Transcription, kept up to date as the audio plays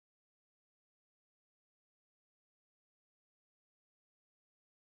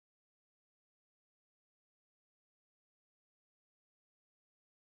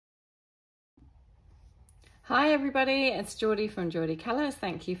Hi everybody, it's Geordie from Geordie Colours.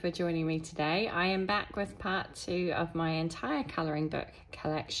 Thank you for joining me today. I am back with part 2 of my entire colouring book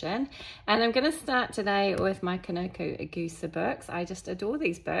collection, and I'm going to start today with my Kanoko Egusa books. I just adore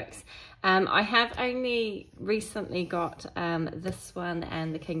these books. I have only recently got this one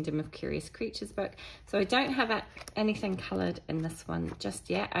and the Kingdom of Curious Creatures book, so I don't have anything coloured in this one just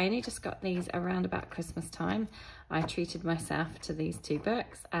yet. I only just got these around about Christmas time. I treated myself to these two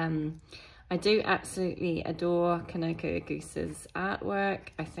books. I do absolutely adore Kanoko Egusa's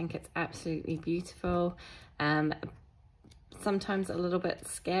artwork. I think it's absolutely beautiful. Sometimes a little bit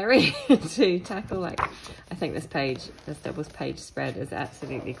scary to tackle. Like, I think this double page spread is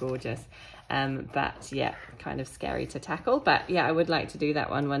absolutely gorgeous. But yeah, kind of scary to tackle. But yeah, I would like to do that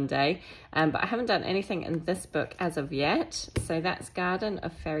one day. But I haven't done anything in this book as of yet. So that's Garden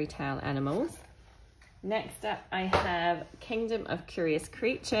of Fairy Tale Animals. Next up, I have Kingdom of Curious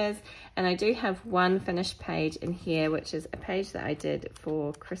Creatures, and I do have one finished page in here, which is a page that I did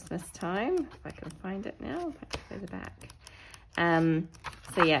for Christmas time. If I can find it now, back to the back.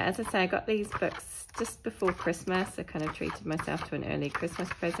 So yeah, as I say, I got these books just before Christmas. I kind of treated myself to an early Christmas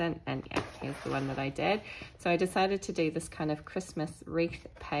present, and yeah, here's the one that I did. So I decided to do this kind of Christmas wreath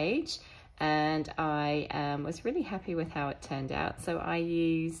page, and I was really happy with how it turned out. So I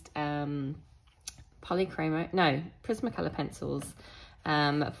used Prismacolor pencils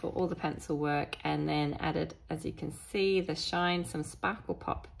for all the pencil work, and then added, as you can see, the shine, some Sparkle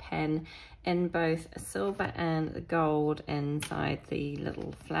Pop pen in both silver and gold inside the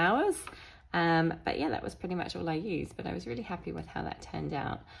little flowers. But yeah, that was pretty much all I used, but I was really happy with how that turned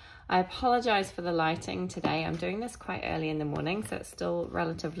out. I apologize for the lighting today. I'm doing this quite early in the morning, so it's still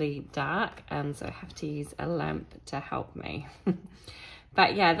relatively dark, and so I have to use a lamp to help me.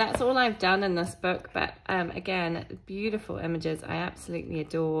 But yeah, that's all I've done in this book. But again, beautiful images. I absolutely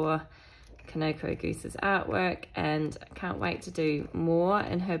adore Kanoko Egusa's artwork, and I can't wait to do more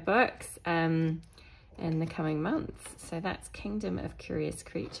in her books in the coming months. So that's Kingdom of Curious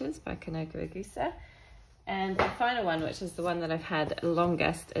Creatures by Kanoko Egusa. And the final one, which is the one that I've had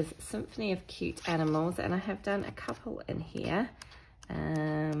longest, is Symphony of Cute Animals. And I have done a couple in here.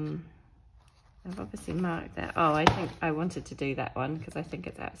 I've obviously marked that. Oh, I think I wanted to do that one because I think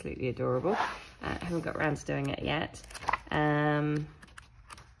it's absolutely adorable. I haven't got around to doing it yet. Yeah,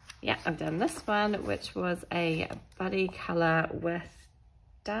 I've done this one, which was a buddy colour with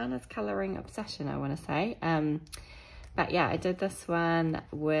Dana's Colouring Obsession, I want to say. But yeah, I did this one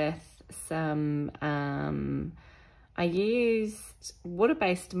with some... I used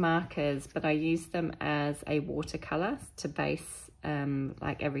water-based markers, but I used them as a watercolour to base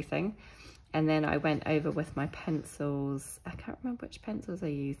like everything. And then I went over with my pencils. I can't remember which pencils I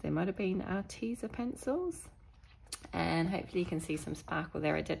used. They might have been Arteza pencils. And hopefully you can see some sparkle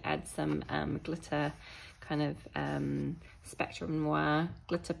there. I did add some glitter, kind of Spectrum Noir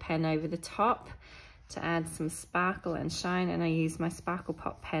glitter pen over the top to add some sparkle and shine. And I used my Sparkle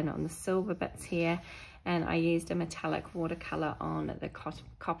Pop pen on the silver bits here. And I used a metallic watercolor on the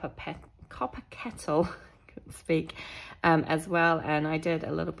copper kettle. Speak as well, and I did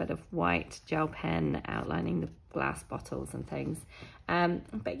a little bit of white gel pen outlining the glass bottles and things.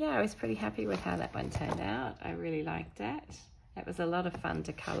 But yeah, I was pretty happy with how that one turned out. I really liked it. It was a lot of fun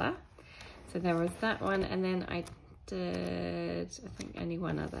to colour. So there was that one, and then I did, I think, only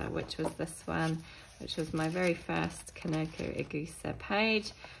one other, which was this one, which was my very first Kanoko Egusa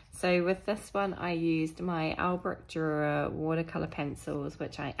page. So with this one, I used my Albrecht Dürer watercolor pencils,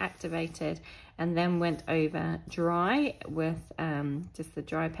 which I activated and then went over dry with just the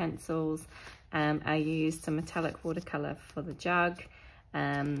dry pencils. I used some metallic watercolor for the jug.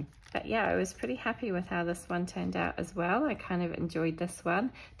 But yeah, I was pretty happy with how this one turned out as well. I kind of enjoyed this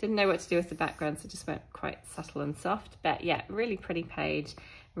one. Didn't know what to do with the background, so just went quite subtle and soft. But yeah, really pretty page.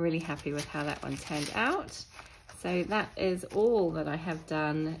 Really happy with how that one turned out. So that is all that I have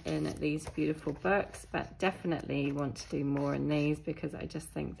done in these beautiful books, but definitely want to do more in these because I just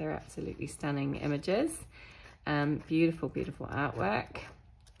think they're absolutely stunning images. Beautiful, beautiful artwork.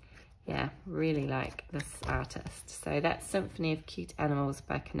 Yeah, really like this artist. So that's Symphony of Cute Animals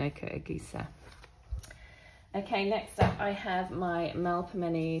by Kanoko Egusa. Okay, next up I have my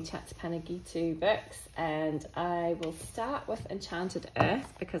Melpomeni Chatzipanagiotou books, and I will start with Enchanted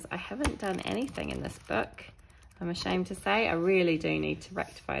Earth because I haven't done anything in this book. I'm ashamed to say. I really do need to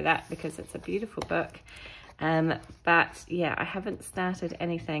rectify that because it's a beautiful book. But yeah, I haven't started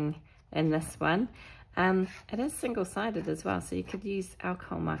anything in this one. It is single-sided as well, so you could use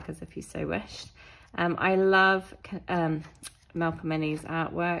alcohol markers if you so wished. I love Melpomeni's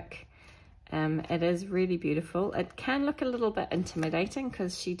artwork. It is really beautiful. It can look a little bit intimidating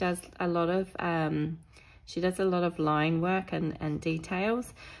because she does a lot of She does a lot of line work and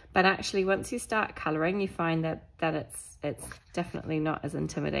details, but actually once you start colouring, you find that it's definitely not as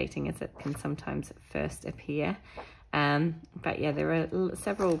intimidating as it can sometimes first appear. But yeah, there are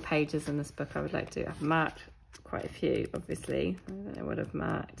several pages in this book I would like to do. I've marked quite a few, obviously. I don't know what I've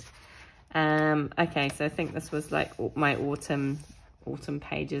marked. Okay, so I think this was like my autumn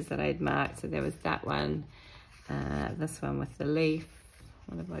pages that I'd marked. So there was that one, this one with the leaf.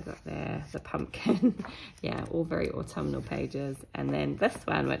 What have I got there? The pumpkin. Yeah, all very autumnal pages. And then this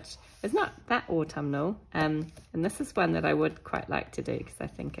one, which is not that autumnal. And this is one that I would quite like to do because I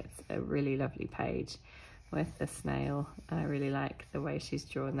think it's a really lovely page with the snail. I really like the way she's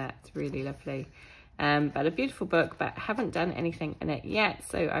drawn that. It's really lovely. But a beautiful book, but I haven't done anything in it yet,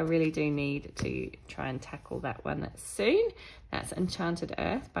 so I really do need to try and tackle that one soon. That's Enchanted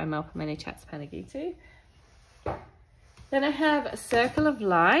Earth by Melpomeni Chatzipanagiotou. Then I have Circle of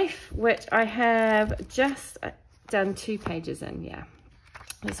Life, which I have just done 2 pages in. Yeah,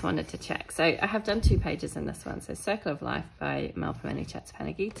 just wanted to check. So I have done 2 pages in this one. So Circle of Life by Melpomeni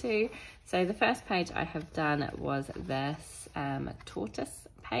Chatzipanagiotou. So the first page I have done was this tortoise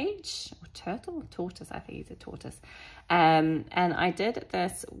page, or turtle, tortoise, I think he's a tortoise. And I did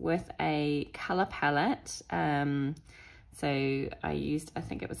this with a colour palette. So I used, I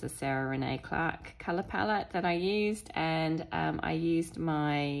think it was a Sarah Renee Clark colour palette that I used, and I used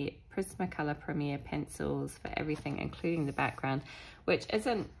my Prismacolor Premier pencils for everything, including the background, which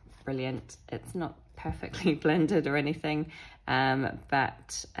isn't brilliant. It's not perfectly blended or anything,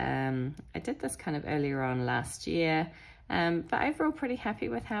 but I did this kind of earlier on last year, but overall pretty happy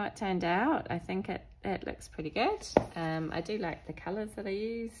with how it turned out. I think it looks pretty good. I do like the colours that I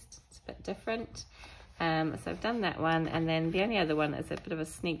used. It's a bit different. So I've done that one, and then the only other one is a bit of a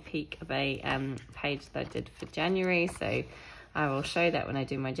sneak peek of a page that I did for January, so I will show that when I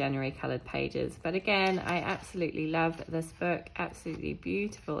do my January coloured pages. But again, I absolutely love this book, absolutely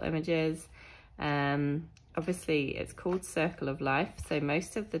beautiful images. Obviously it's called Circle of Life, so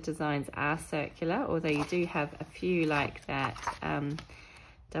most of the designs are circular, although you do have a few like that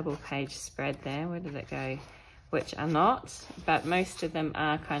double page spread there. Where did it go? Which are not, but most of them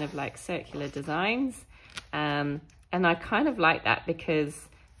are kind of like circular designs. And I kind of like that because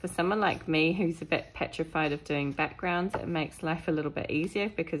for someone like me who's a bit petrified of doing backgrounds, it makes life a little bit easier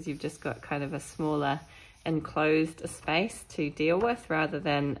because you've just got kind of a smaller enclosed space to deal with rather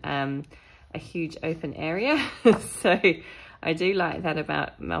than a huge open area. So I do like that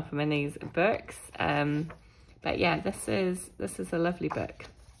about Melpomeni's books. But yeah, this is a lovely book.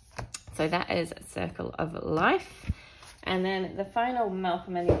 So that is Circle of Life. And then the final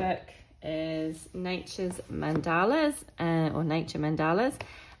Melpomeni book is Nature's Mandalas, or Nature Mandalas.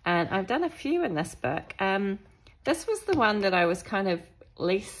 And I've done a few in this book. This was the one that I was kind of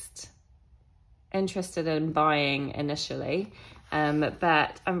least interested in buying initially.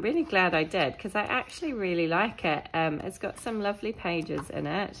 But I'm really glad I did because I actually really like it. It's got some lovely pages in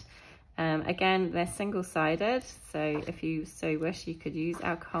it. Again, they're single-sided, so if you so wish, you could use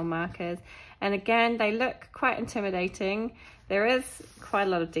alcohol markers. And again, they look quite intimidating. There is quite a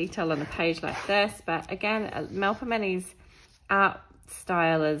lot of detail on a page like this, but again, Melpomeni's art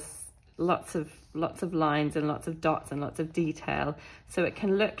style is lots of lines and lots of dots and lots of detail, so it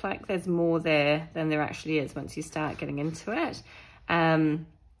can look like there's more there than there actually is once you start getting into it.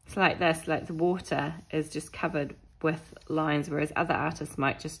 It's like this, like the water is just covered with lines, whereas other artists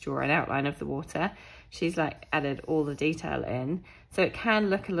might just draw an outline of the water. She's like added all the detail in, so it can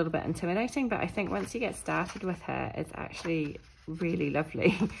look a little bit intimidating, but I think once you get started with her, it's actually really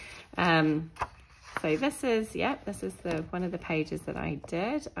lovely. So this is, yeah, this is the one of the pages that I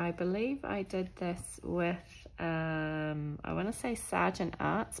did. I believe I did this with I want to say Sargent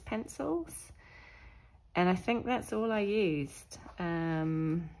Arts pencils, and I think that's all I used.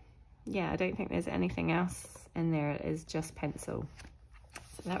 Yeah, I don't think there's anything else in there. It is just pencil.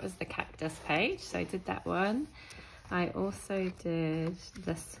 So that was the cactus page, so I did that one. I also did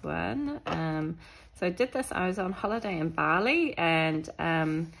this one. So I did this, I was on holiday in Bali, and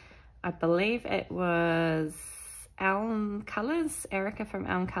I believe it was Elm Colors. Erica from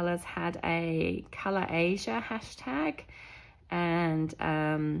Elm Colors had a Color Asia hashtag, and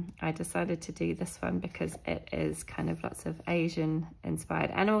I decided to do this one because it is kind of lots of Asian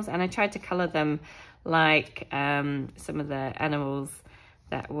inspired animals, and I tried to color them like some of the animals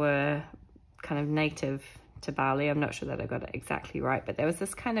that were kind of native to Bali. I'm not sure that I got it exactly right, but there was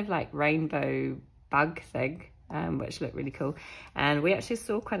this kind of like rainbow bug thing, which looked really cool, and we actually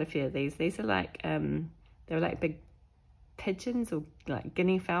saw quite a few of these. These are like they're like big pigeons or like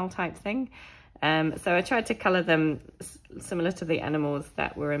guinea fowl type thing. So I tried to colour them similar to the animals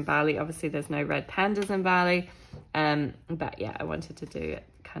that were in Bali. Obviously there's no red pandas in Bali, but yeah, I wanted to do it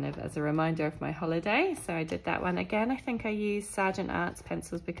kind of as a reminder of my holiday. So I did that one again. I think I used Sargent Arts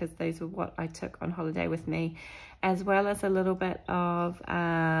pencils because those were what I took on holiday with me, as well as a little bit of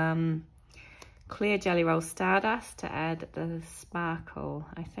clear Jelly Roll Stardust to add the sparkle.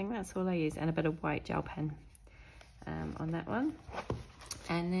 I think that's all I used, and a bit of white gel pen on that one.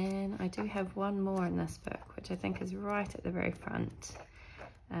 And then I do have one more in this book, which I think is right at the very front.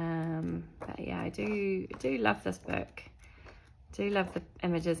 But yeah, I do love this book. Do love the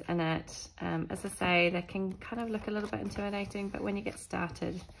images in it. As I say, they can kind of look a little bit intimidating, but when you get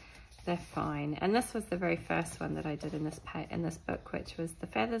started, they're fine. And this was the very first one that I did in this book, which was the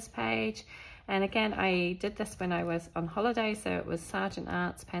feathers page. And again, I did this when I was on holiday, so it was Sargent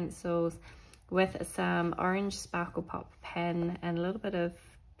Arts pencils with some orange Sparkle Pop pen and a little bit of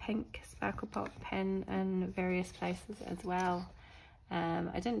pink Sparkle Pop pen in various places as well.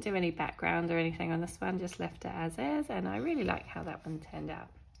 I didn't do any background or anything on this one, just left it as is, and I really like how that one turned out.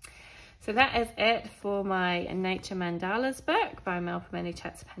 So that is it for my Nature Mandalas book by Melpomeni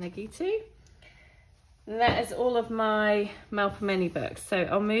Chatzipanagiotou. That is all of my Melpomeni books. So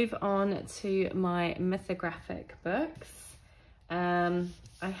I'll move on to my mythographic books.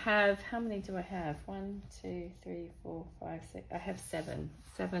 I have, how many do I have? 1, 2, 3, 4, 5, 6. I have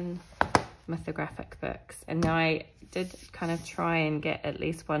seven mythographic books, and I did kind of try and get at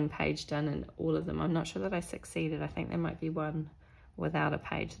least one page done in all of them. I'm not sure that I succeeded. I think there might be one without a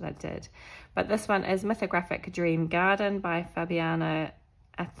page that did. But this one is Mythographic Dream Garden by Fabiana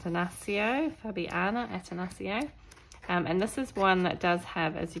Attanasio. And this is one that does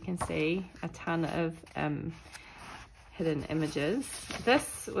have, as you can see, a ton of hidden images.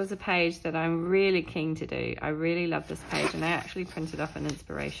 This was a page that I'm really keen to do. I really love this page, and I actually printed off an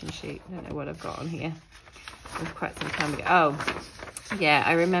inspiration sheet. I don't know what I've got on here. It was quite some time ago. Oh, yeah,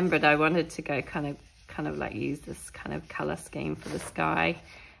 I remembered I wanted to go kind of like use this kind of color scheme for the sky,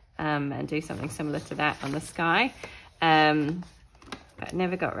 and do something similar to that on the sky. But I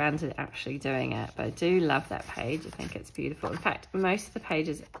never got around to actually doing it, but I do love that page. I think it's beautiful. In fact, most of the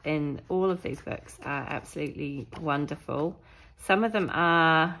pages in all of these books are absolutely wonderful. Some of them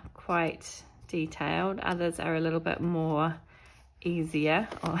are quite detailed, others are a little bit more easier,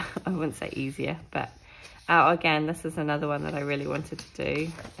 or I wouldn't say easier, but again, this is another one that I really wanted to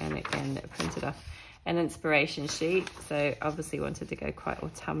do, and again, it printed off an inspiration sheet, so obviously wanted to go quite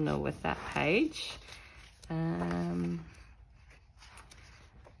autumnal with that page.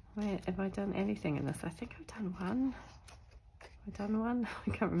 Wait, have I done anything in this? I think I've done one. Have I done one?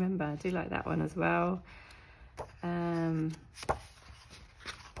 I can't remember. I do like that one as well. I've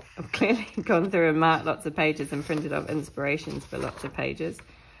clearly gone through and marked lots of pages and printed off inspirations for lots of pages.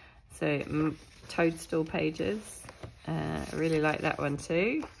 So toadstool pages. I really like that one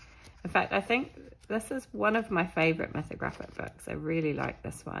too. In fact, I think this is one of my favourite mythographic books. I really like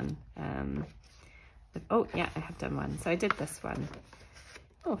this one. Oh yeah, I have done one. So I did this one.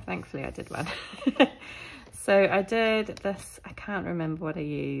 Oh, thankfully I did one. So I did this, I can't remember what I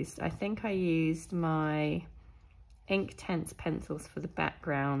used. I think I used my Inktense pencils for the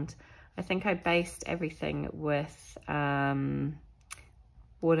background. I think I based everything with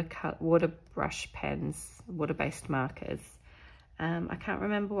water brush pens, water-based markers. I can't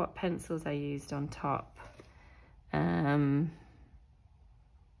remember what pencils I used on top. Honestly,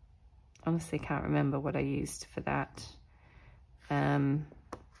 can't remember what I used for that.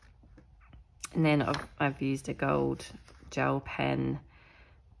 And then I've used a gold gel pen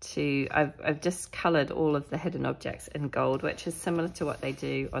to, I've just coloured all of the hidden objects in gold, which is similar to what they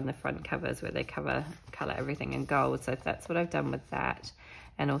do on the front covers where they colour everything in gold. So that's what I've done with that.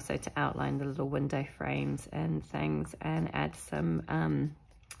 And also to outline the little window frames and things, and add some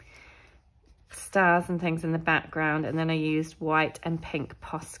stars and things in the background. And then I used white and pink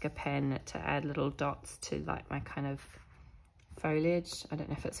Posca pen to add little dots to like my kind of foliage. I don't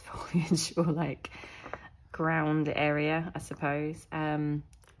know if it's foliage or like ground area, I suppose.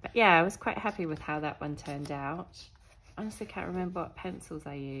 But yeah, I was quite happy with how that one turned out. Honestly, can't remember what pencils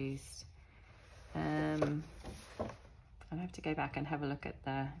I used. I'll have to go back and have a look at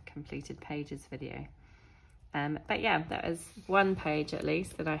the completed pages video. But yeah, that is one page at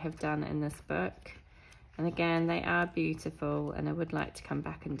least that I have done in this book. And again, they are beautiful, and I would like to come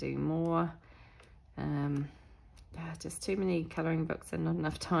back and do more. Yeah, just too many colouring books and not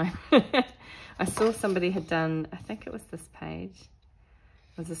enough time. I saw somebody had done, I think it was this page.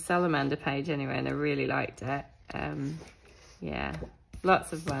 It was a salamander page anyway, and I really liked it. Yeah,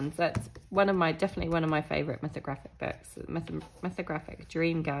 lots of ones. That's definitely one of my favourite mythographic books, Mythographic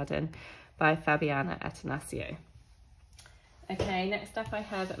Dream Garden by Fabiana Attanasio. Okay, next up I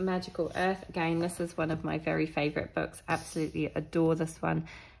have Magical Earth. Again, this is one of my very favourite books. Absolutely adore this one.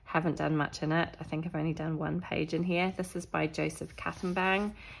 Haven't done much in it. I think I've only done one page in here. This is by Joseph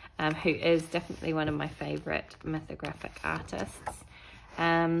Kattenbang, who is definitely one of my favourite mythographic artists.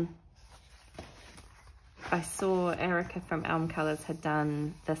 I saw Erica from Elm Colours had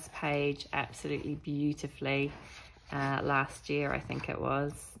done this page absolutely beautifully last year, I think it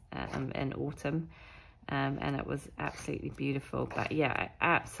was, in autumn. And it was absolutely beautiful. But yeah, I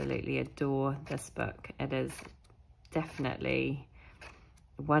absolutely adore this book. It is definitely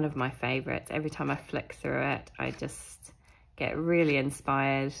one of my favorites. Every time I flick through it, I just get really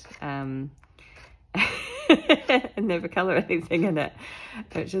inspired. I never colour anything in it.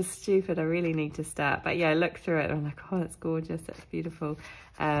 It's just stupid. I really need to start. But yeah, I look through it and I'm like, oh, it's gorgeous. It's beautiful.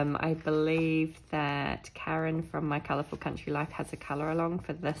 I believe that Karen from My Colourful Country Life has a colour along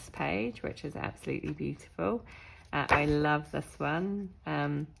for this page, which is absolutely beautiful. I love this one.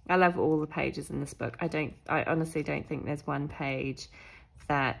 I love all the pages in this book. I honestly don't think there's one page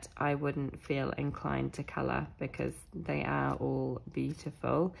that I wouldn't feel inclined to colour, because they are all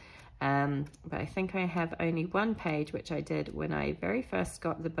beautiful. But I think I have only one page, which I did when I very first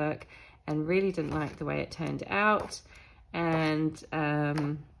got the book and really didn't like the way it turned out. And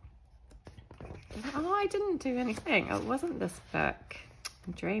oh, I didn't do anything. It wasn't this book.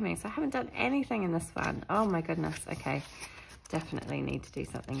 I'm dreaming. So I haven't done anything in this one. Oh my goodness. Okay, definitely need to do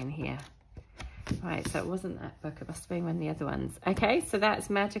something in here. Right, so it wasn't that book. It must have been one of the other ones. Okay, so that's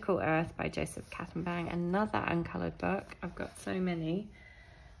Magical Earth by Joseph Kattenbang. Another uncoloured book. I've got so many.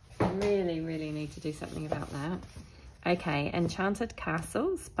 I really need to do something about that. Okay, Enchanted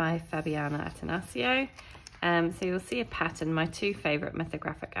Castles by Fabiana Attanasio. So you'll see a pattern. My two favourite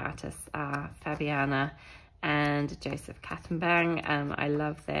mythographic artists are Fabiana and Joseph Kattenbang. I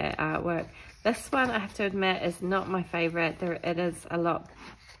love their artwork. This one, I have to admit, is not my favourite. It is a lot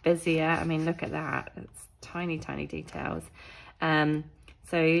busier. I mean, look at that. It's tiny details.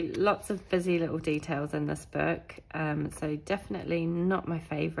 So lots of busy little details in this book. So definitely not my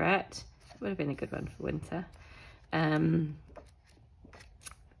favourite. Would have been a good one for winter.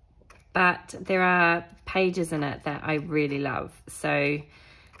 But there are pages in it that I really love. So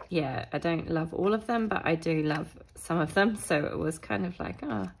yeah, I don't love all of them, but I do love some of them. So it was kind of like,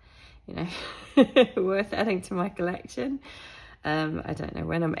 oh, you know, worth adding to my collection. I don't know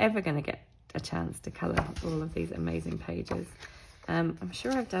when I'm ever going to get a chance to colour all of these amazing pages. I'm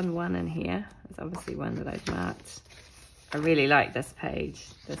sure I've done one in here. There's obviously one that I've marked. I really like this page,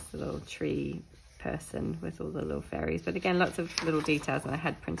 this little tree person with all the little fairies. But again, lots of little details, and I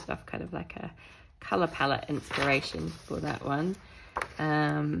had printed off kind of like a colour palette inspiration for that one.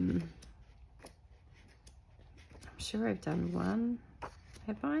 I'm sure I've done one.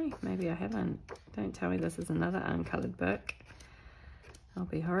 Have I? Maybe I haven't. Don't tell me this is another uncoloured book. I'll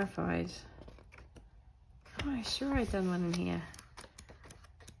be horrified. Oh, I'm sure I've done one in here.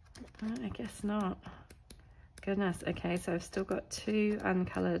 I guess not. Goodness. Okay, so I've still got two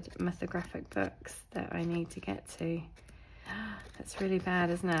uncoloured mythographic books that I need to get to. That's really bad,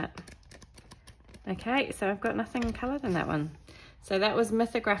 isn't it? Okay, so I've got nothing coloured in that one. So that was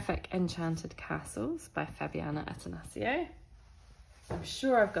Mythographic Enchanted Castles by Fabiana Attanasio. I'm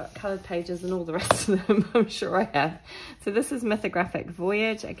sure I've got coloured pages and all the rest of them. I'm sure I have. So this is Mythographic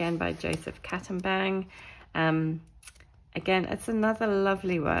Voyage, again by Joseph Kattenbang. Again, it's another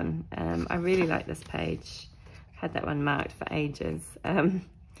lovely one. I really like this page. I've had that one marked for ages.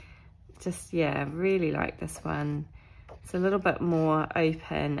 Just, yeah, really like this one. It's a little bit more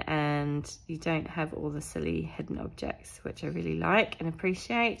open and you don't have all the silly hidden objects, which I really like and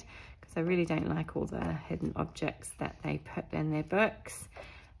appreciate, because I really don't like all the hidden objects that they put in their books.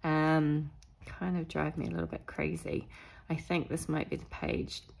 Kind of drive me a little bit crazy. I think this might be the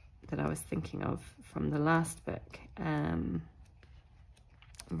page that I was thinking of from the last book,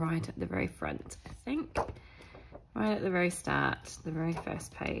 right at the very front, I think. Right at the very start, the very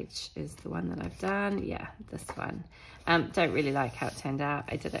first page is the one that I've done. Yeah, this one. Don't really like how it turned out.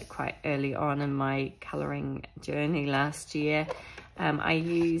 I did it quite early on in my colouring journey last year. I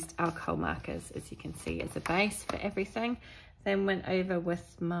used alcohol markers, as you can see, as a base for everything. Then went over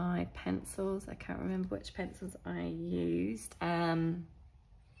with my pencils. I can't remember which pencils I used.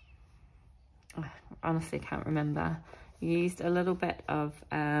 Honestly, can't remember. Used a little bit of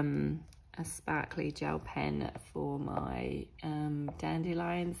a sparkly gel pen for my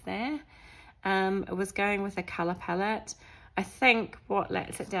dandelions there. I was going with a colour palette. I think what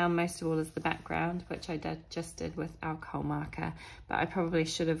lets it down most of all is the background, which I just did with alcohol marker, but I probably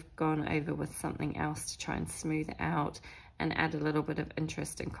should have gone over with something else to try and smooth it out. and add a little bit of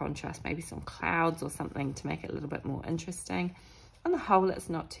interest and contrast, maybe some clouds or something to make it a little bit more interesting. On the whole, it's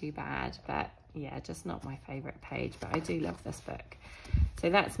not too bad, but yeah, just not my favorite page, but I do love this book. So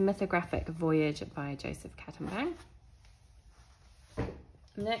that's Mythographic Voyage by Joseph Kattenbang.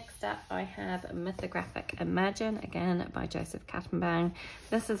 Next up, I have Mythographic Imagine, again by Joseph Kattenbang.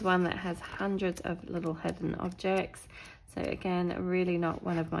 This is one that has hundreds of little hidden objects. So again, really not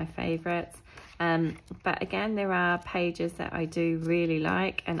one of my favorites. But again, there are pages that I do really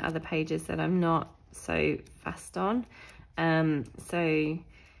like and other pages that I'm not so fussed on. So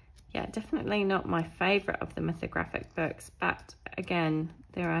yeah, definitely not my favorite of the Mythographic books, but again,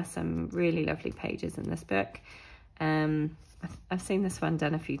 there are some really lovely pages in this book. I've seen this one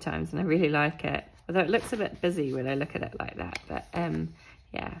done a few times and I really like it, although it looks a bit busy when I look at it like that, but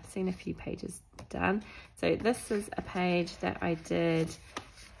yeah, I've seen a few pages done. So this is a page that I did,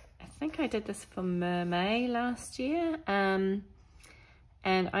 I think I did this for Mermaid last year, and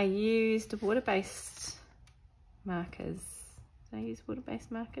I used water-based markers. Did I use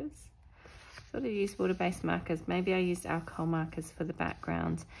water-based markers? I thought I used water-based markers. Maybe I used alcohol markers for the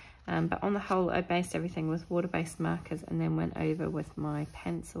background. But on the whole, I based everything with water-based markers and then went over with my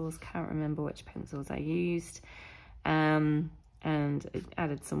pencils. Can't remember which pencils I used. And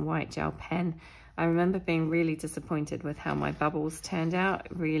added some white gel pen. I remember being really disappointed with how my bubbles turned out.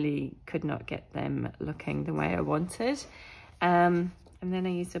 Really could not get them looking the way I wanted. And then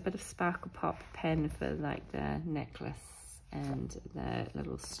I used a bit of Sparkle Pop pen for like the necklace and the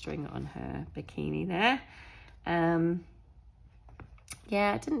little string on her bikini there.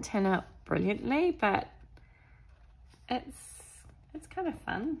 Yeah, it didn't turn out brilliantly, but it's kind of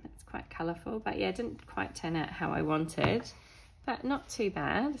fun. It's quite colourful, but yeah, it didn't quite turn out how I wanted, but not too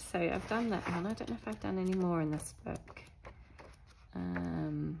bad. So I've done that one. I don't know if I've done any more in this book.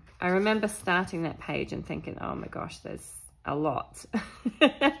 I remember starting that page and thinking, oh my gosh, there's a lot.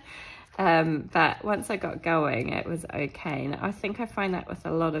 But once I got going, it was okay. And I think I find that with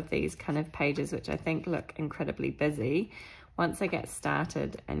a lot of these kind of pages, which I think look incredibly busy, once I get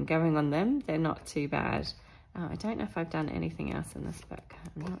started and going on them, they're not too bad. I don't know if I've done anything else in this book.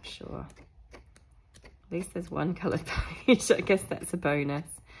 I'm not sure. At least there's one coloured page. I guess that's a bonus.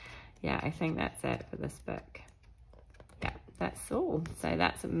 Yeah, I think that's it for this book. Yeah, that's all. So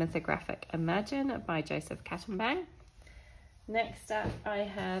that's Mythographic Imagine by Joseph Kattenbang. Next up, I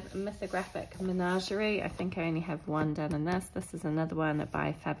have Mythographic Menagerie. I think I only have one done in this. This is another one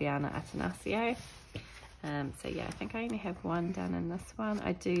by Fabiana Attanasio. So yeah, I think I only have one done in this one.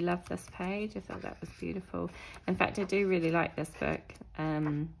 I do love this page. I thought that was beautiful. In fact, I do really like this book.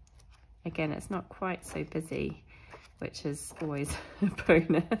 Again, it's not quite so busy, which is always a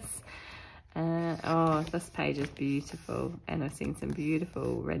bonus. Oh, this page is beautiful, and I've seen some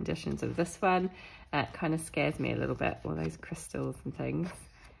beautiful renditions of this one. It kind of scares me a little bit, all those crystals and things.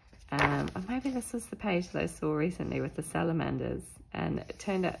 Or maybe this was the page that I saw recently with the salamanders, and it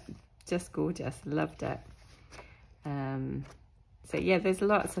turned out just gorgeous. Loved it. So yeah, there's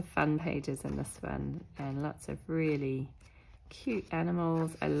lots of fun pages in this one and lots of really cute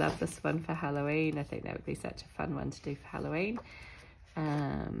animals. I love this one for Halloween. I think that would be such a fun one to do for Halloween.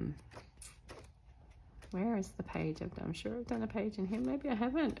 Where is the page? I'm sure I've done a page in here. Maybe I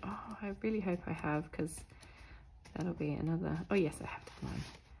haven't. Oh, I really hope I have, because that'll be another. Oh yes, I have done one.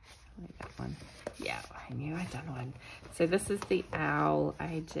 I like that one. Yeah, I knew I'd done one. So this is the owl.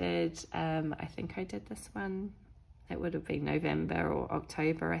 I did, I think I did this one. It would have been November or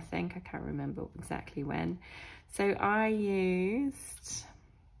October, I think. I can't remember exactly when. So I used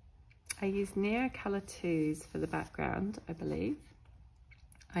Neo Colour 2s for the background, I believe.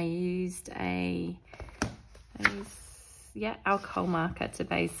 I used alcohol marker to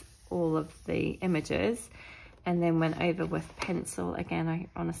base all of the images, and then went over with pencil. Again, I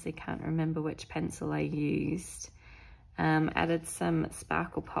honestly can't remember which pencil I used. Added some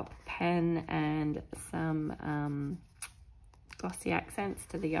Sparkle Pop pen and some glossy accents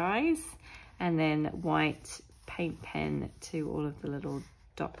to the eyes, and then white paint pen to all of the little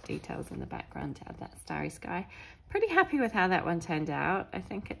dot details in the background to add that starry sky. Pretty happy with how that one turned out. I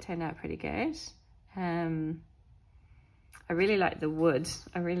think it turned out pretty good. I really like the wood.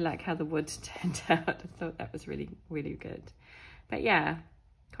 I really like how the wood turned out. I thought that was really, really good. But yeah,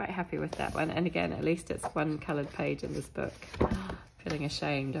 quite happy with that one. And again, at least it's one coloured page in this book. Feeling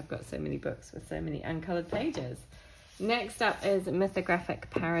ashamed. I've got so many books with so many uncoloured pages. Next up is Mythographic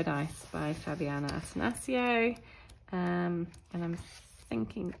Paradise by Fabiana Attanasio. And I'm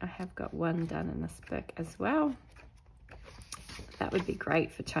thinking I have got one done in this book as well. That would be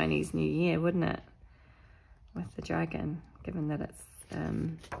great for Chinese New Year, wouldn't it? With the dragon, given that it's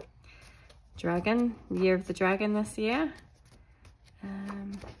Year of the Dragon this year.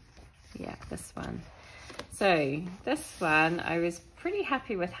 Yeah, this one. So this one, I was pretty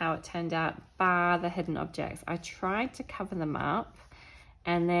happy with how it turned out, bar the hidden objects. I tried to cover them up,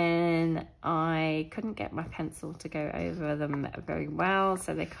 and then I couldn't get my pencil to go over them very well,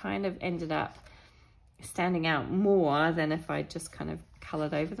 so they kind of ended up standing out more than if I just kind of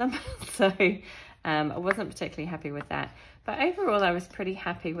coloured over them. So I wasn't particularly happy with that. But overall, I was pretty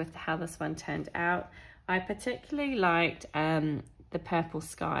happy with how this one turned out. I particularly liked the purple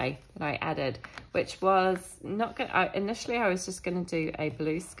sky that I added, which was not good. Initially, I was just going to do a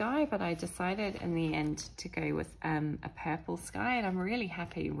blue sky, but I decided in the end to go with a purple sky, and I'm really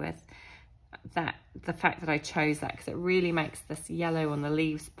happy with that, the fact that I chose that, because it really makes this yellow on the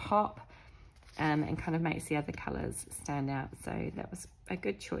leaves pop, and kind of makes the other colours stand out. So that was a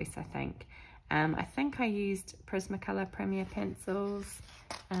good choice, I think. I think I used Prismacolor Premier pencils.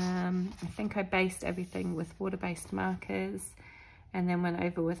 I think I based everything with water-based markers, and then went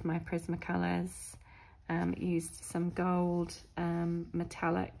over with my Prismacolors. Used some gold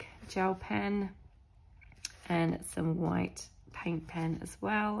metallic gel pen and some white paint pen as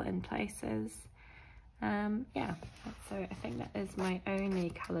well in places. Yeah, so I think that is my only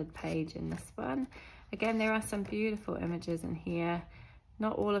coloured page in this one. Again, there are some beautiful images in here.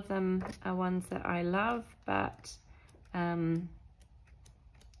 Not all of them are ones that I love, but a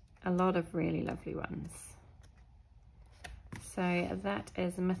lot of really lovely ones. So that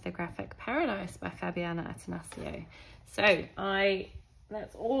is Mythographic Paradise by Fabiana Attanasio. So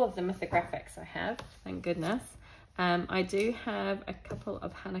that's all of the Mythographics I have, thank goodness. I do have a couple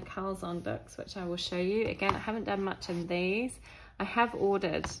of Hannah Karlzon books, which I will show you. Again, I haven't done much in these. I have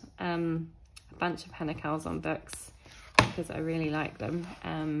ordered a bunch of Hannah Karlzon books because I really like them.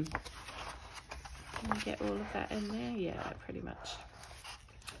 Can you get all of that in there? Yeah, pretty much.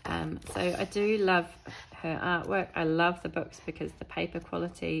 So I do love her artwork. I love the books because the paper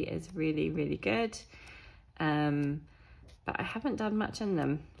quality is really, really good. But I haven't done much in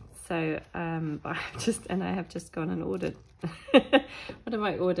them. So I have just gone and ordered. What have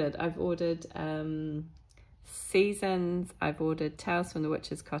I ordered? I've ordered Seasons, I've ordered Tales from the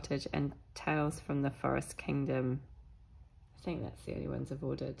Witch's Cottage and Tales from the Forest Kingdom. I think that's the only ones I've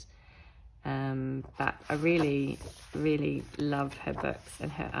ordered. But I really, really love her books and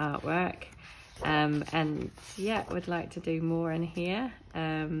her artwork. And yeah, would like to do more in here.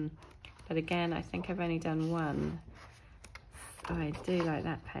 But again, I think I've only done one. I do like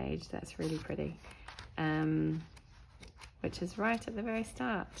that page, that's really pretty, which is right at the very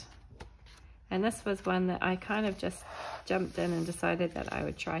start. And this was one that I kind of just jumped in and decided that I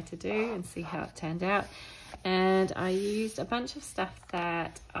would try to do and see how it turned out. And I used a bunch of stuff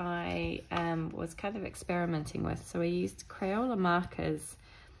that I was kind of experimenting with. So I used Crayola markers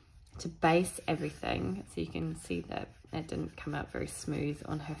to base everything, so you can see that it didn't come out very smooth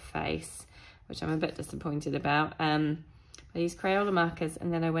on her face, which I'm a bit disappointed about. I used Crayola markers,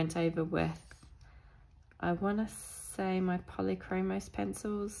 and then I went over with, I want to say, my Polychromos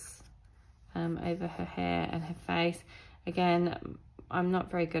pencils over her hair and her face. Again, I'm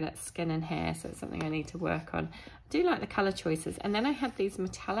not very good at skin and hair, so it's something I need to work on. I do like the colour choices. And then I had these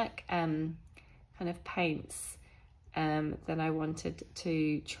metallic kind of paints that I wanted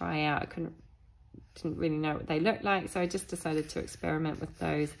to try out. I didn't really know what they looked like, so I just decided to experiment with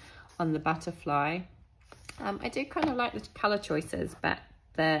those on the butterfly. I do kind of like the colour choices, but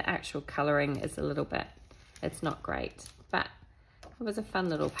the actual colouring is a little bit, it's not great, but it was a fun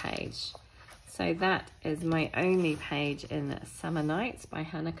little page. So that is my only page in Summer Nights by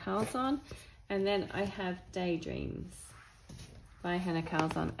Hannah Karlzon. And then I have Daydreams by Hannah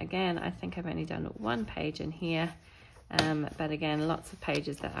Karlzon. Again, I think I've only done one page in here, but again, lots of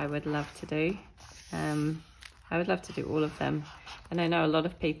pages that I would love to do. I would love to do all of them. And I know a lot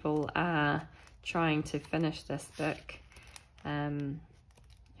of people are trying to finish this book.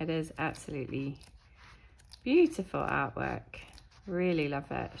 It is absolutely beautiful artwork. Really love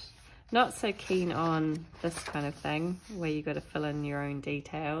it. Not so keen on this kind of thing where you got to fill in your own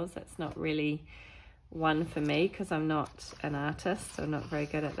details. That's not really one for me because I'm not an artist, so I'm not very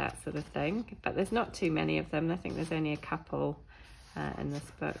good at that sort of thing. But there's not too many of them. I think there's only a couple in this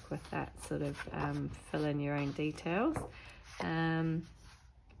book with that sort of fill in your own details.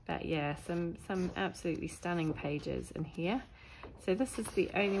 But yeah, some absolutely stunning pages in here. So this is the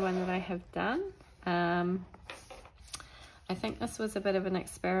only one that I have done. I think this was a bit of an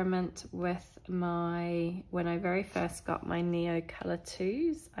experiment with when I very first got my Neo Color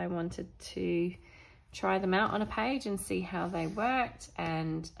 2s, I wanted to try them out on a page and see how they worked,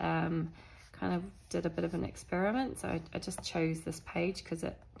 and kind of did a bit of an experiment. So I just chose this page because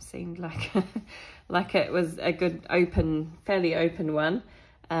it seemed like like it was a good fairly open one.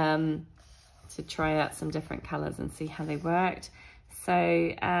 to try out some different colours and see how they worked. So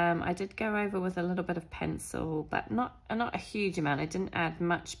I did go over with a little bit of pencil, but not a huge amount. I didn't add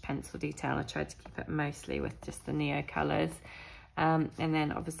much pencil detail. I tried to keep it mostly with just the Neo colours. And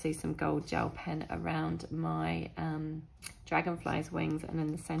then obviously some gold gel pen around my dragonfly's wings and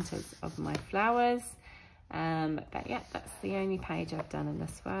in the centres of my flowers. But yeah, that's the only page I've done in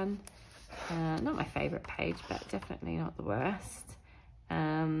this one. Not my favourite page, but definitely not the worst.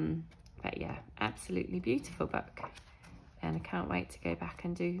 But yeah, absolutely beautiful book. And I can't wait to go back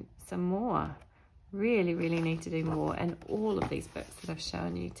and do some more. Really, really need to do more in all of these books that I've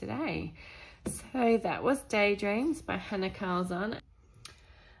shown you today. So that was Daydreams by Hannah Karlzon.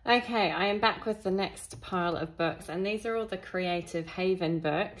 Okay, I am back with the next pile of books, and these are all the Creative Haven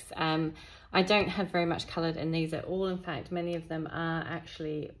books. I don't have very much coloured in these at all. In fact, many of them are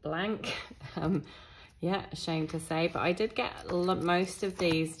actually blank. Yeah, shame to say, but I did get most of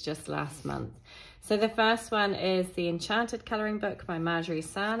these just last month. So the first one is the Enchanted colouring book by Marjorie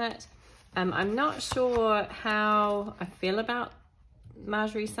Sarnett. I'm not sure how I feel about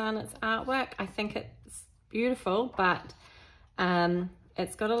Marjorie Sarnett's artwork. I think it's beautiful, but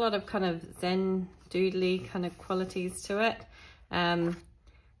it's got a lot of kind of Zen doodly kind of qualities to it.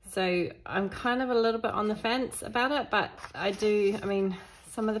 So I'm kind of a little bit on the fence about it, but I mean,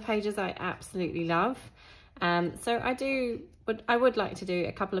 some of the pages I absolutely love. So I would like to do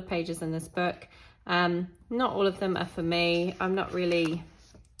a couple of pages in this book. Not all of them are for me. I'm not really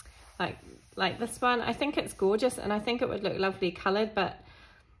like this one. I think it's gorgeous and I think it would look lovely coloured, but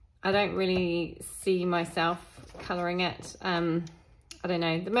I don't really see myself colouring it. I don't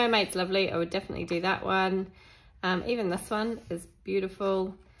know. The Mermaid's lovely. I would definitely do that one. Even this one is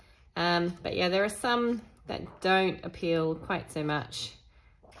beautiful. But yeah, there are some that don't appeal quite so much.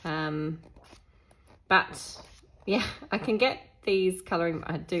 But yeah, I can get these colouring.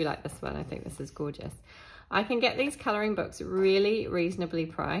 I do like this one. I think this is gorgeous. I can get these colouring books really reasonably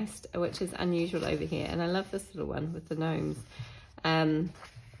priced, which is unusual over here. And I love this little one with the gnomes.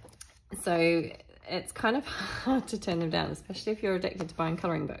 So it's kind of hard to turn them down, especially if you're addicted to buying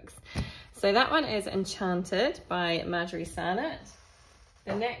colouring books. So that one is Enchanted by Marjorie Sarnett.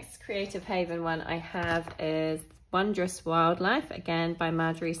 The next Creative Haven one I have is Wondrous Wildlife, again by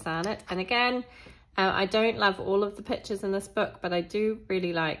Marjorie Sarnett. And again, I don't love all of the pictures in this book, but I do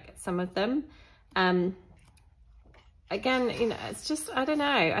really like some of them. Again, you know, it's just, I don't know.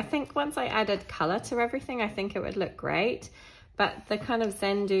 I think once I added colour to everything, I think it would look great. But the kind of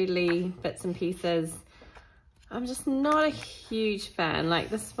Zen doodly bits and pieces, I'm just not a huge fan. Like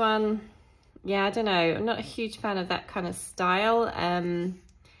this one, yeah, I don't know. I'm not a huge fan of that kind of style.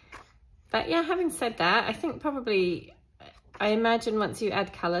 But yeah, having said that, I think probably, I imagine once you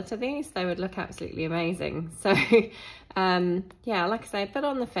add colour to these, they would look absolutely amazing. So yeah, like I say, a bit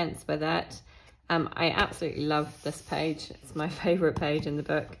on the fence with it. I absolutely love this page. It's my favourite page in the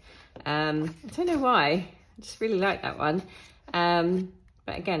book. I don't know why, I just really like that one.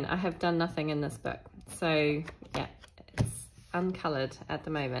 But again, I have done nothing in this book. So yeah, it's uncoloured at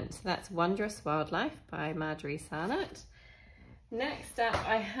the moment. So that's Wondrous Wildlife by Marjorie Sarnett. Next up,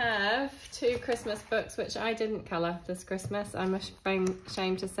 I have two Christmas books, which I didn't colour this Christmas, I'm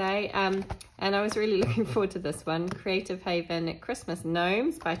ashamed to say. And I was really looking forward to this one, Creative Haven Christmas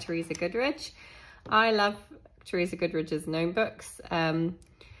Gnomes by Teresa Goodridge. I love Teresa Goodridge's gnome books, but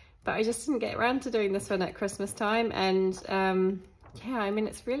I just didn't get around to doing this one at Christmas time. And yeah, I mean,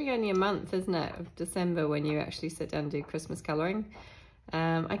 it's really only a month, isn't it, of December when you actually sit down and do Christmas colouring.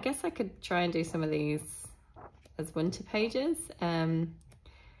 I guess I could try and do some of these as winter pages.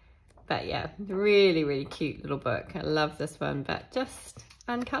 But yeah, really, really cute little book. I love this one, but just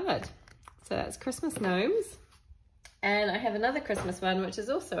uncoloured. So that's Christmas Gnomes. And I have another Christmas one, which is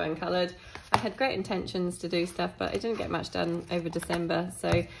also uncoloured. I had great intentions to do stuff, but I didn't get much done over December.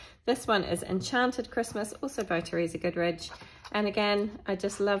 So this one is Enchanted Christmas, also by Teresa Goodridge. And again, I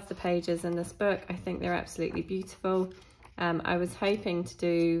just love the pages in this book. I think they're absolutely beautiful. I was hoping to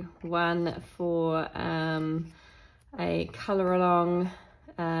do one for a colour along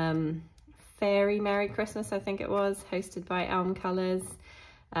Fairy Merry Christmas, I think it was, hosted by Elm Colours.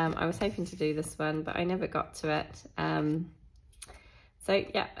 I was hoping to do this one, but I never got to it. So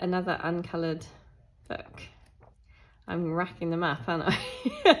yeah, another uncoloured book. I'm racking them up, aren't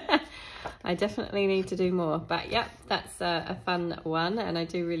I? I definitely need to do more, but yeah, that's a fun one and I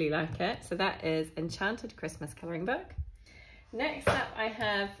do really like it. So that is Enchanted Christmas colouring book. Next up, I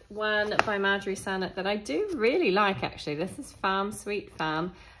have one by Marjorie Sarnett that I do really like, actually. This is Farm Sweet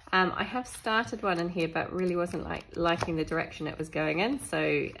Farm. I have started one in here, but really wasn't liking the direction it was going in, so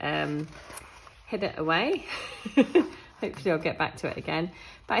hid it away. hopefully I'll get back to it again.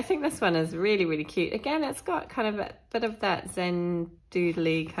 But I think this one is really, really cute. Again, it's got kind of a bit of that Zen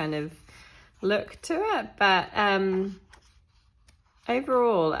doodly kind of look to it, but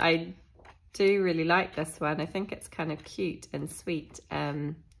overall I do really like this one. I think it's kind of cute and sweet,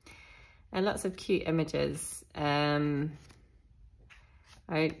 and lots of cute images. I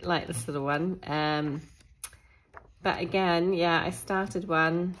like this little one, but again, yeah, I started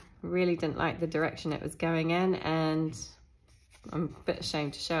one, really didn't like the direction it was going in, and I'm a bit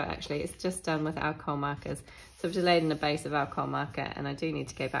ashamed to show it actually. It's just done with alcohol markers. So I've just laid in a base of alcohol marker, and I do need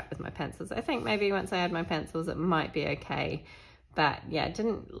to go back with my pencils. I think maybe once I add my pencils it might be okay, but yeah,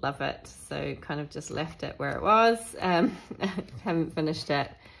 didn't love it, so kind of just left it where it was. Haven't finished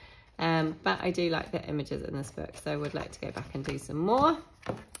it, but I do like the images in this book, so I would like to go back and do some more.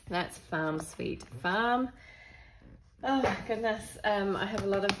 That's Farm Sweet Farm. Oh my goodness, I have a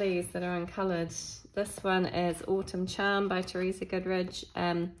lot of these that are uncoloured. This one is Autumn Charm by Teresa Goodridge.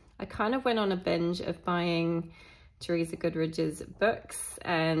 I kind of went on a binge of buying Teresa Goodridge's books,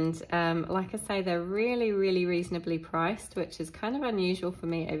 and like I say, they're really, really reasonably priced, which is kind of unusual for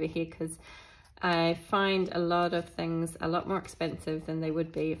me over here, because I find a lot of things a lot more expensive than they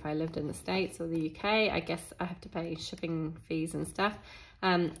would be if I lived in the States or the UK. I guess I have to pay shipping fees and stuff.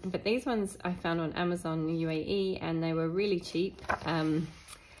 But these ones I found on Amazon UAE, and they were really cheap,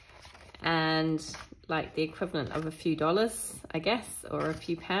 and like the equivalent of a few dollars, I guess, or a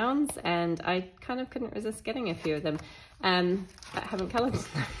few pounds, and I kind of couldn't resist getting a few of them, but haven't coloured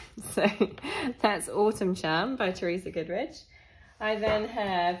them. So that's Autumn Charm by Teresa Goodridge. I then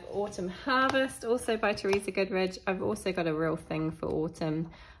have Autumn Harvest, also by Teresa Goodridge. I've also got a real thing for autumn.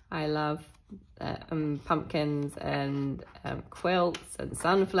 I love pumpkins and quilts and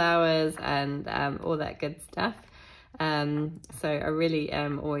sunflowers and all that good stuff. So I really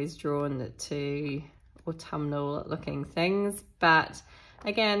am always drawn to autumnal looking things, but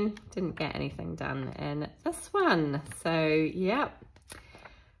again, didn't get anything done in this one. So yeah,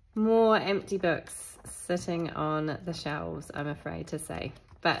 more empty books sitting on the shelves, I'm afraid to say,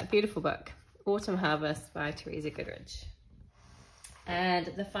 but a beautiful book, Autumn Harvest by Teresa Goodridge. And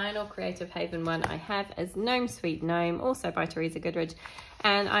the final Creative Haven one I have is Gnome Sweet Gnome, also by Teresa Goodridge.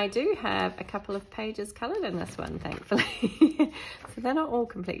 And I do have a couple of pages coloured in this one, thankfully. So they're not all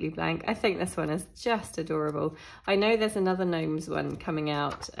completely blank. I think this one is just adorable. I know there's another Gnomes one coming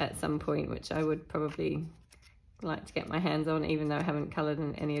out at some point, which I would probably like to get my hands on, even though I haven't coloured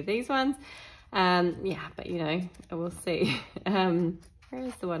in any of these ones. Yeah, but you know, we'll see. Where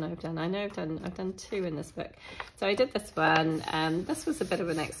is the one I've done? I know I've done two in this book. So I did this one. This was a bit of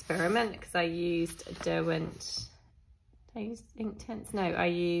an experiment because I used Derwent. Did I use Inktense? No,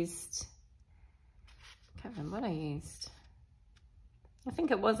 I can't remember what I used. I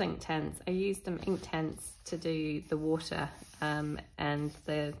think it was Inktense. I used Inktense to do the water and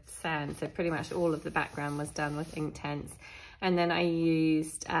the sand. So pretty much all of the background was done with Inktense. And then I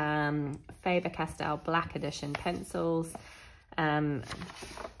used Faber-Castell Black Edition pencils to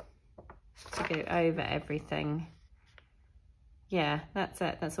go over everything. Yeah, that's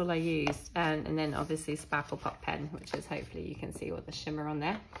it. That's all I used. And then obviously Sparkle Pop pen, which is, hopefully you can see all the shimmer on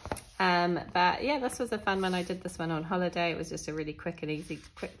there. But yeah, this was a fun one. I did this one on holiday. It was just a really quick and easy,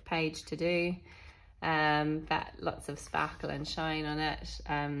 quick page to do. But lots of sparkle and shine on it,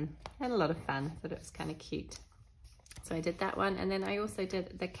 and a lot of fun. But it was kind of cute. So I did that one, and then I also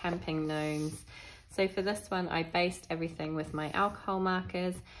did the Camping Gnomes. So for this one, I based everything with my alcohol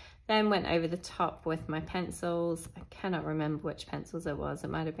markers, then went over the top with my pencils. I cannot remember which pencils it was. It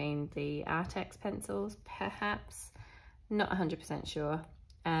might have been the Artex pencils, perhaps. Not 100% sure.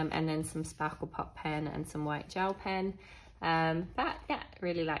 And then some Sparkle Pop pen and some white gel pen. But yeah,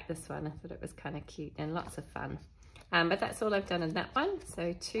 really liked this one. I thought it was kind of cute and lots of fun. But that's all I've done in that one.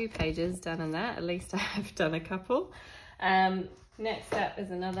 So 2 pages done in that. At least I have done a couple. Next up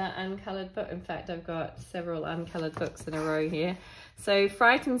is another uncoloured book. In fact, I've got several uncoloured books in a row here. So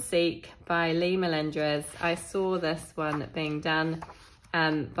Fright and Seek by Lee Melendrez. I saw this one being done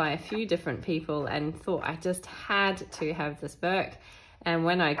by a few different people and thought I just had to have this book. And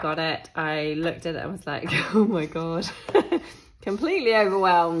when I got it, I looked at it and was like, oh my God, completely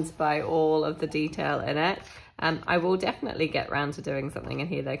overwhelmed by all of the detail in it. I will definitely get round to doing something in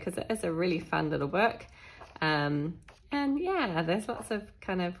here though, because it is a really fun little book. And yeah, there's lots of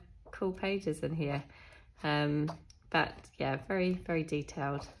kind of cool pages in here. But yeah, very, very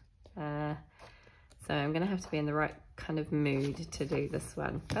detailed. So I'm gonna have to be in the right kind of mood to do this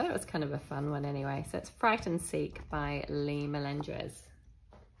one. But it was kind of a fun one anyway. So it's Fright and Seek by Lee Melendrez.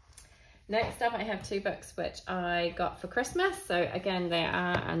 Next up, I have two books which I got for Christmas. So again, they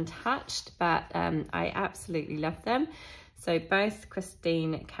are untouched, but I absolutely love them. So both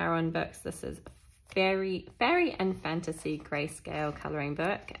Christine Caron books. This is Fairy and Fantasy grayscale colouring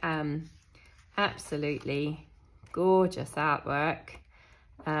book. Absolutely gorgeous artwork.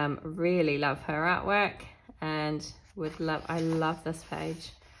 Really love her artwork, and I love this page.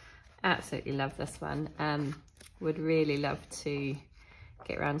 Absolutely love this one. Would really love to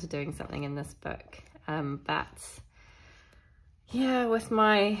get around to doing something in this book, but yeah, with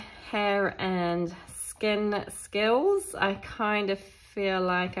my hair and skin skills, I kind of feel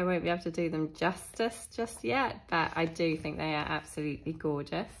like I won't be able to do them justice just yet, but I do think they are absolutely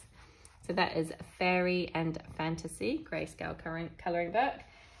gorgeous. So that is Fairy and Fantasy grayscale colouring book.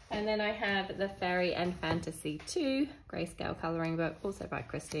 And then I have the Fairy and Fantasy 2 grayscale colouring book, also by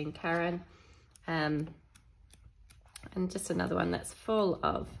Christine Caron. And just another one that's full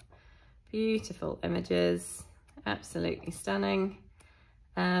of beautiful images, absolutely stunning,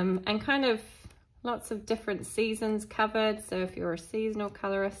 and kind of lots of different seasons covered. So if you're a seasonal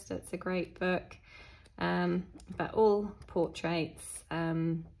colorist, it's a great book, but all portraits.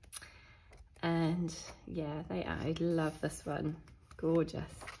 And yeah, I love this one,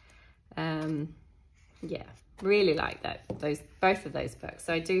 gorgeous. Yeah, really like both of those books.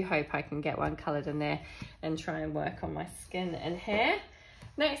 So I do hope I can get one coloured in there and try and work on my skin and hair.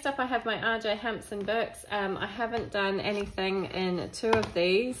 Next up, I have my R.J. Hampson books. I haven't done anything in two of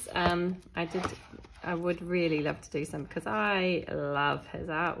these. I would really love to do some because I love his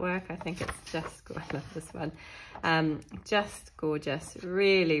artwork. I think it's just, I love this one. Just gorgeous,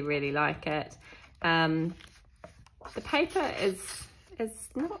 really, really like it. The paper is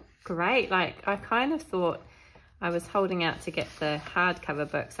not great. Like, I kind of thought I was holding out to get the hardcover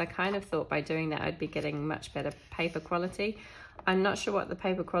books. I kind of thought by doing that I'd be getting much better paper quality. I'm not sure what the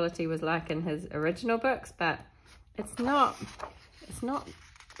paper quality was like in his original books, but it's not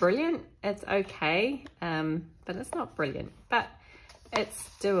brilliant. It's okay, but it's not brilliant, but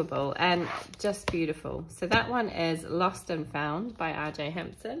it's doable and just beautiful. So that one is Lost and Found by R.J.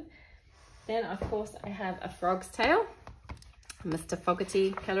 Hampson. Then of course I have A Frog's Tale, Mr.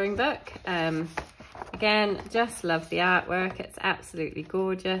 Fogarty colouring book. Again, just love the artwork. It's absolutely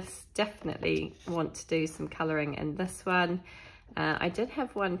gorgeous. Definitely want to do some colouring in this one. I did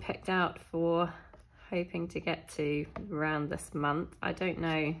have one picked out for hoping to get to around this month. I don't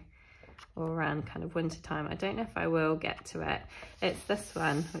know, or around kind of winter time. I don't know if I will get to it. It's this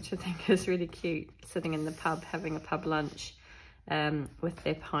one, which I think is really cute, sitting in the pub having a pub lunch with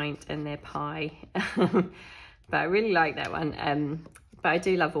their pint and their pie. But I really like that one. But I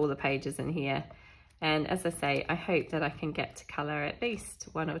do love all the pages in here. And as I say, I hope that I can get to colour at least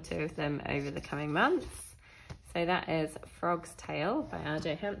one or two of them over the coming months. So that is Frog's Tale by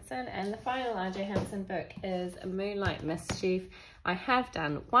R.J. Hampson. And the final R.J. Hampson book is Moonlight Mischief. I have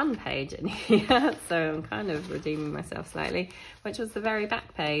done one page in here, so I'm kind of redeeming myself slightly, which was the very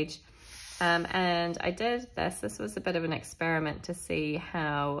back page. And I did this was a bit of an experiment to see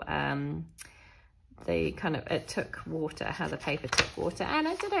how it took water, how the paper took water, and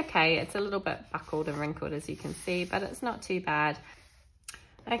it did okay. It's a little bit buckled and wrinkled, as you can see, but it's not too bad.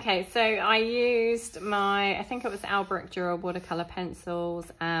 Okay, so I used I think it was Albrecht Dürer watercolour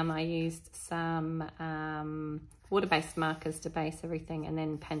pencils. I used some water-based markers to base everything, and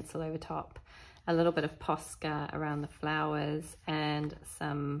then pencil over top, a little bit of Posca around the flowers, and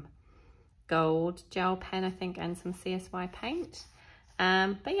some gold gel pen, I think, and some CSY paint.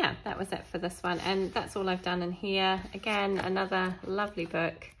 But yeah, that was it for this one, and that's all I've done in here. Again, another lovely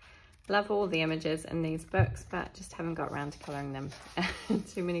book. Love all the images in these books, but just haven't got around to colouring them.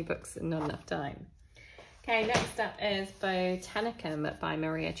 Too many books and not enough time. Okay, next up is Botanicum by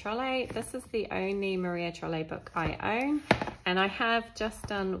Maria Trolle. This is the only Maria Trolle book I own, and I have just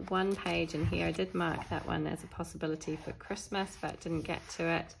done one page in here. I did mark that one as a possibility for Christmas, but didn't get to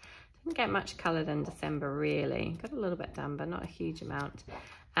it. Didn't get much coloured in December, really. Got a little bit done, but not a huge amount.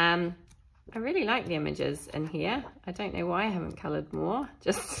 I really like the images in here. I don't know why I haven't coloured more.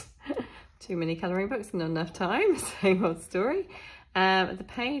 Just too many colouring books and not enough time. Same old story. The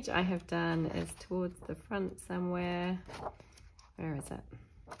page I have done is towards the front somewhere. Where is it?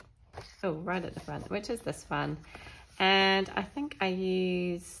 Oh, right at the front, which is this one. And I think I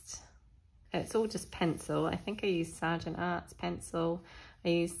used, it's all just pencil. I think I used Sargent Arts pencil. I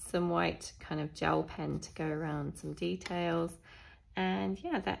used some white kind of gel pen to go around some details. And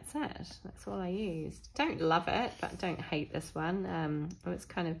yeah, that's it. That's all I used. Don't love it, but don't hate this one. I was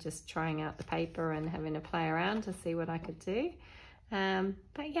kind of just trying out the paper and having to play around to see what I could do.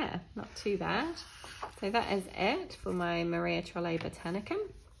 But yeah, not too bad. So that is it for my Maria Trolle Botanicum.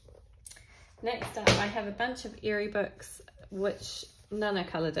 Next up, I have a bunch of Eerie books, which none are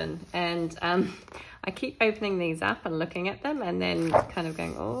coloured in, and I keep opening these up and looking at them and then kind of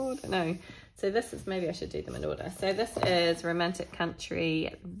going, oh, I don't know. So this is, maybe I should do them in order. So this is Romantic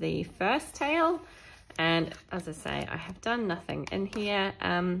Country, the first tale. And as I say, I have done nothing in here.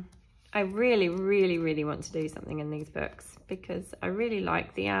 I really, really, really want to do something in these books because I really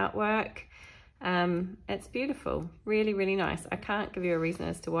like the artwork. It's beautiful, really, really nice. I can't give you a reason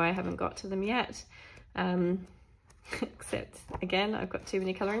as to why I haven't got to them yet. Except, again, I've got too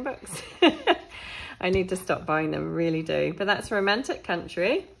many colouring books. I need to stop buying them, really do. But that's Romantic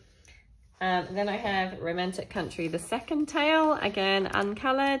Country. Then I have Romantic Country, the second tale, again,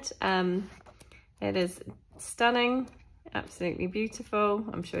 uncoloured. It is stunning, absolutely beautiful.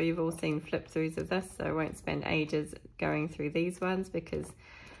 I'm sure you've all seen flip throughs of this, so I won't spend ages going through these ones because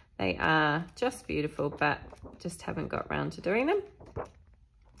they are just beautiful, but just haven't got around to doing them.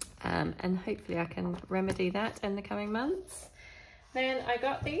 And hopefully I can remedy that in the coming months. Then I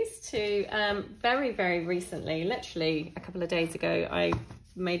got these two very, very recently, literally a couple of days ago. I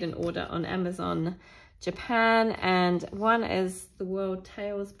made an order on Amazon Japan, and one is the World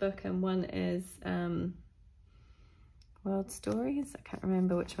Tales book and one is World Stories. I can't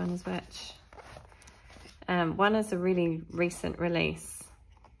remember which one is which. One is a really recent release.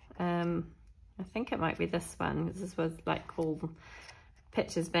 I think it might be this one, because this was like called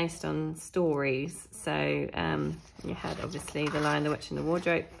Pictures Based on Stories. So you had obviously The Lion, the Witch and the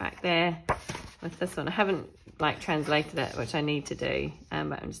Wardrobe back there. With this one, I haven't like translated it, which I need to do,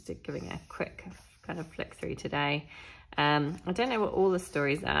 but I'm just giving a quick kind of flick through today. I don't know what all the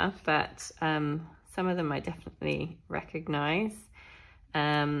stories are, but some of them I definitely recognize.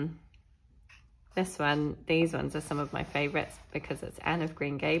 This one, these ones are some of my favorites because it's Anne of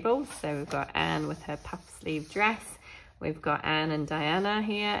Green Gables. So we've got Anne with her puff sleeve dress. We've got Anne and Diana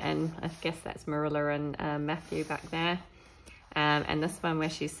here, and I guess that's Marilla and Matthew back there. And this one where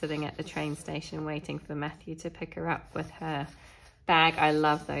she's sitting at the train station waiting for Matthew to pick her up with her bag. I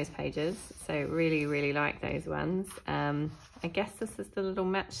love those pages, so really, really like those ones. I guess this is the little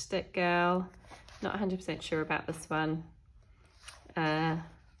matchstick girl. Not 100% sure about this one.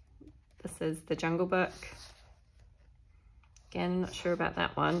 This is the Jungle Book. Again, not sure about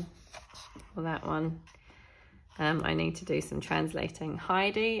that one or that one. I need to do some translating.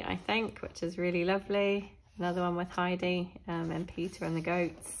 Heidi, I think, which is really lovely. Another one with Heidi and Peter and the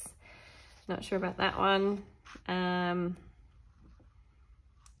goats. Not sure about that one.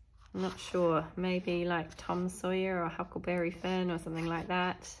 Not sure. Maybe like Tom Sawyer or Huckleberry Finn or something like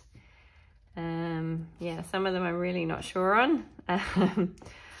that. Yeah, some of them I'm really not sure on.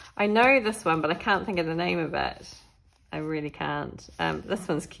 I know this one, but I can't think of the name of it. I really can't. This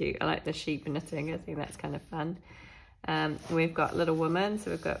one's cute. I like the sheep knitting. I think that's kind of fun. We've got Little Woman.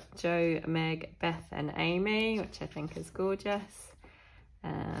 So we've got Jo, Meg, Beth and Amy, which I think is gorgeous.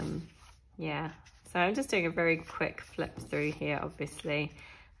 Yeah, so I'm just doing a very quick flip through here, obviously.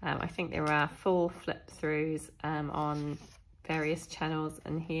 I think there are full flip throughs on various channels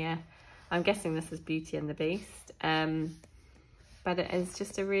in here. I'm guessing this is Beauty and the Beast. But it is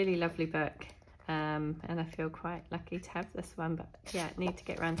just a really lovely book. And I feel quite lucky to have this one, but yeah, need to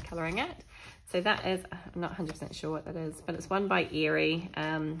get around to colouring it. So that is, I'm not 100% sure what that is, but it's one by Eerie.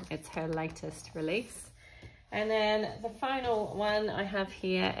 It's her latest release. And then the final one I have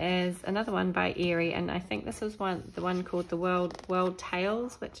here is another one by Eerie, and I think this was the one called the World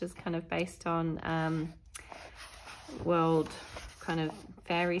Tales, which is kind of based on world kind of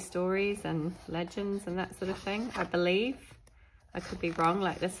fairy stories and legends and that sort of thing, I believe. I could be wrong.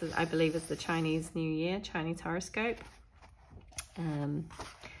 Like this is, I believe, is the Chinese New Year, Chinese horoscope.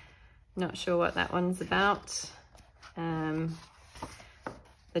 Not sure what that one's about. The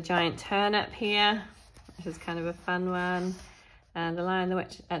Giant Turnip here, which is kind of a fun one. And the Lion, the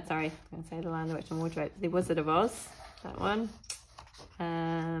Witch, sorry, I'm going to say the Lion, the Witch and Wardrobe, the Wizard of Oz, that one.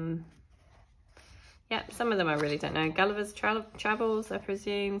 Yeah, some of them I really don't know. Gulliver's Travels, I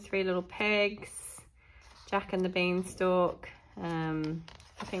presume. Three Little Pigs, Jack and the Beanstalk.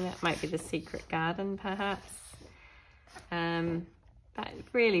 I think that might be The Secret Garden, perhaps. But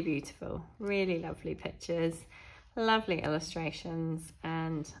really beautiful, really lovely pictures, lovely illustrations,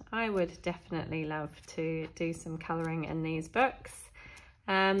 and I would definitely love to do some colouring in these books.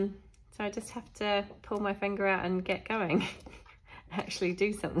 So I just have to pull my finger out and get going, actually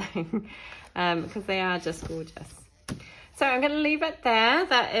do something, because they are just gorgeous. So I'm going to leave it there.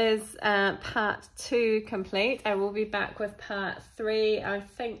 That is part 2 complete. I will be back with part 3. I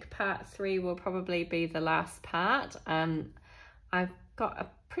think part 3 will probably be the last part. I've got a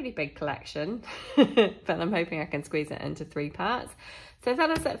pretty big collection, but I'm hoping I can squeeze it into 3 parts. So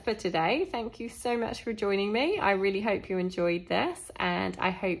that is it for today. Thank you so much for joining me. I really hope you enjoyed this, and I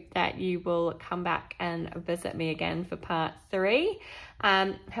hope that you will come back and visit me again for part 3.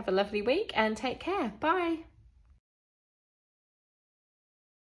 Have a lovely week and take care. Bye.